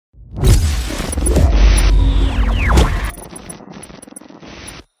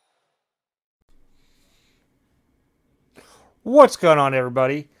What's going on,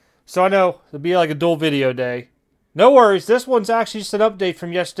 everybody? So I know it'll be like a dual video day. No worries, this one's actually just an update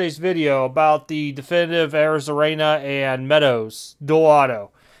from yesterday's video about the Definitive Arizarena and Meadows dual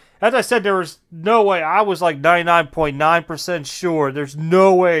auto. As I said, there was no way, I was like 99.9% sure there's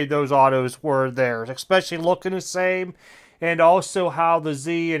no way those autos were theirs, especially looking the same, and also how the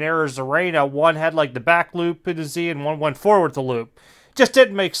Z and Arizarena, one had like the back loop in the Z and one went forward the loop. Just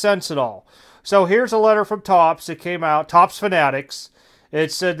didn't make sense at all. So here's a letter from Topps. It came out, Topps Fanatics.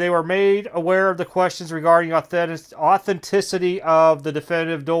 It said they were made aware of the questions regarding authenticity of the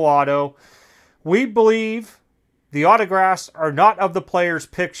Definitive Dual Auto. We believe the autographs are not of the players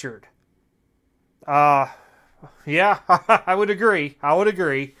pictured. Yeah, I would agree. I would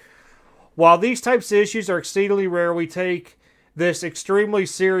agree. While these types of issues are exceedingly rare, we take this extremely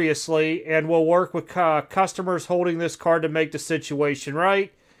seriously and will work with customers holding this card to make the situation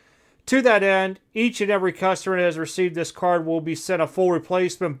right. To that end, each and every customer that has received this card will be sent a full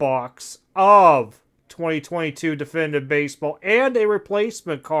replacement box of 2022 Definitive Baseball and a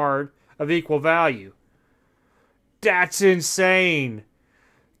replacement card of equal value. That's insane.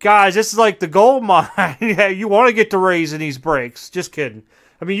 Guys, this is like the gold mine. You want to get to raising these breaks. Just kidding.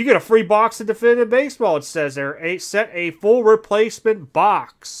 I mean, you get a free box of Definitive Baseball, it says there. Set a full replacement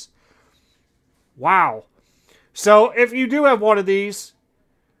box. Wow. So, if you do have one of these,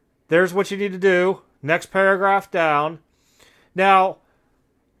 there's what you need to do. Next paragraph down. Now,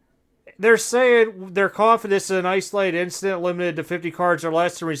 they're saying they're confident this is an isolated incident limited to 50 cards or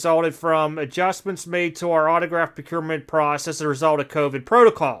less and resulted from adjustments made to our autograph procurement process as a result of COVID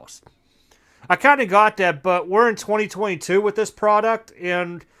protocols. I kind of got that, but we're in 2022 with this product,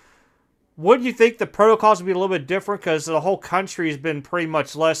 and wouldn't you think the protocols would be a little bit different because the whole country has been pretty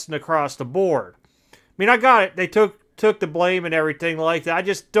much lessened across the board? I mean, I got it. They took the blame and everything like that. I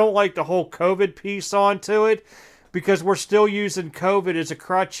just don't like the whole COVID piece onto it because we're still using COVID as a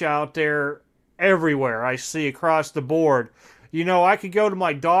crutch out there everywhere. I see across the board. You know, I could go to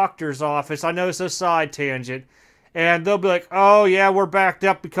my doctor's office. I know it's a side tangent. And they'll be like, oh, yeah, we're backed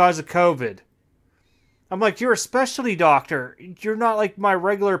up because of COVID. I'm like, you're a specialty doctor. You're not like my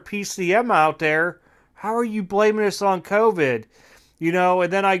regular PCM out there. How are you blaming us on COVID? You know,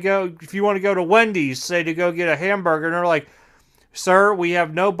 and then I go, if you want to go to Wendy's, say to go get a hamburger, and they're like, sir, we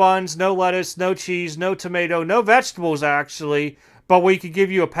have no buns, no lettuce, no cheese, no tomato, no vegetables, actually, but we could give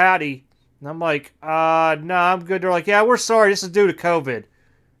you a patty. And I'm like, no, I'm good. They're like, yeah, we're sorry, this is due to COVID.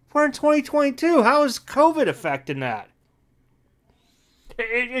 We're in 2022. How is COVID affecting that?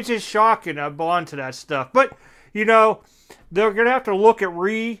 It's just shocking. I'm on to that stuff. But, you know, they're going to have to look at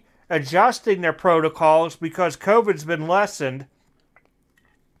readjusting their protocols because COVID's been lessened.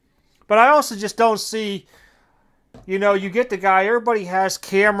 But I also just don't see, you know, you get the guy, everybody has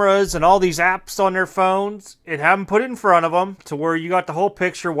cameras and all these apps on their phones and have them put it in front of them to where you got the whole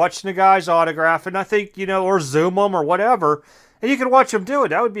picture watching the guy's autograph. And I think, you know, or Zoom them or whatever. And you can watch them do it.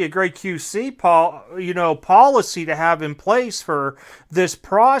 That would be a great QC, policy to have in place for this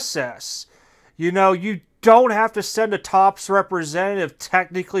process. You know, you don't have to send a Topps representative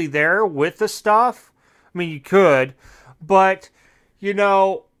technically there with the stuff. I mean, you could. But, you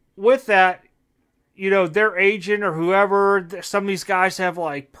know, with that, you know, their agent or whoever, some of these guys have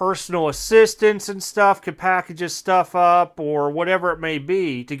like personal assistants and stuff, could package this stuff up or whatever it may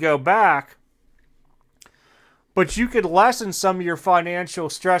be to go back. But you could lessen some of your financial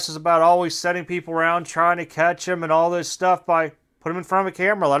stresses about always sending people around, trying to catch them and all this stuff by putting them in front of a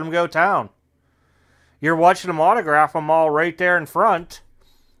camera, let them go town. You're watching them autograph them all right there in front.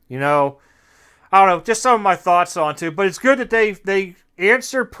 You know, I don't know, just some of my thoughts on it. But it's good that they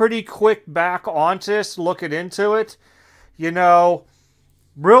answered pretty quick back onto this, looking into it. You know,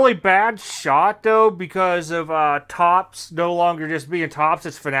 really bad shot, though, because of Topps no longer just being Topps,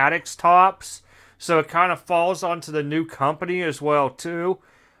 it's Fanatics Topps. So it kind of falls onto the new company as well, too.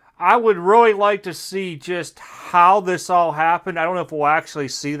 I would really like to see just how this all happened. I don't know if we'll actually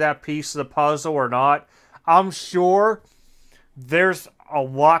see that piece of the puzzle or not. I'm sure there's a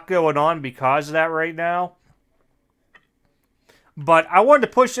lot going on because of that right now. But I wanted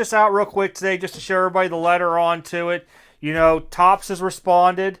to push this out real quick today just to show everybody the letter onto it. You know, Topps has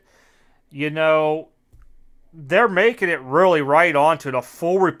responded. You know, they're making it really right onto it. A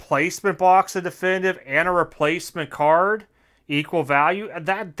full replacement box of Definitive and a replacement card. Equal value.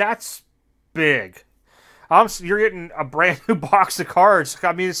 That's big. You're getting a brand new box of cards.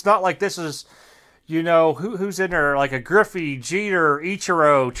 I mean, it's not like this is, you know, who's in there? Like a Griffey, Jeter,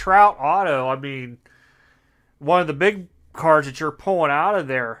 Ichiro, Trout auto. I mean, one of the big cards that you're pulling out of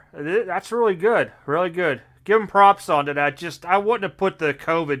there. That's really good. Really good. Give them props onto that. I wouldn't have put the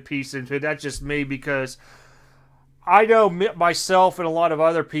COVID piece into it. That's just me because I know myself and a lot of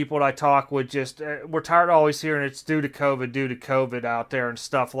other people that I talk with just, we're tired of always hearing it's due to COVID out there and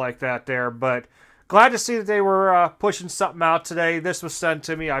stuff like that there. But glad to see that they were pushing something out today. This was sent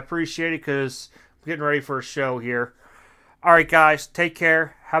to me. I appreciate it because I'm getting ready for a show here. All right, guys, take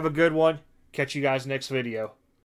care. Have a good one. Catch you guys next video.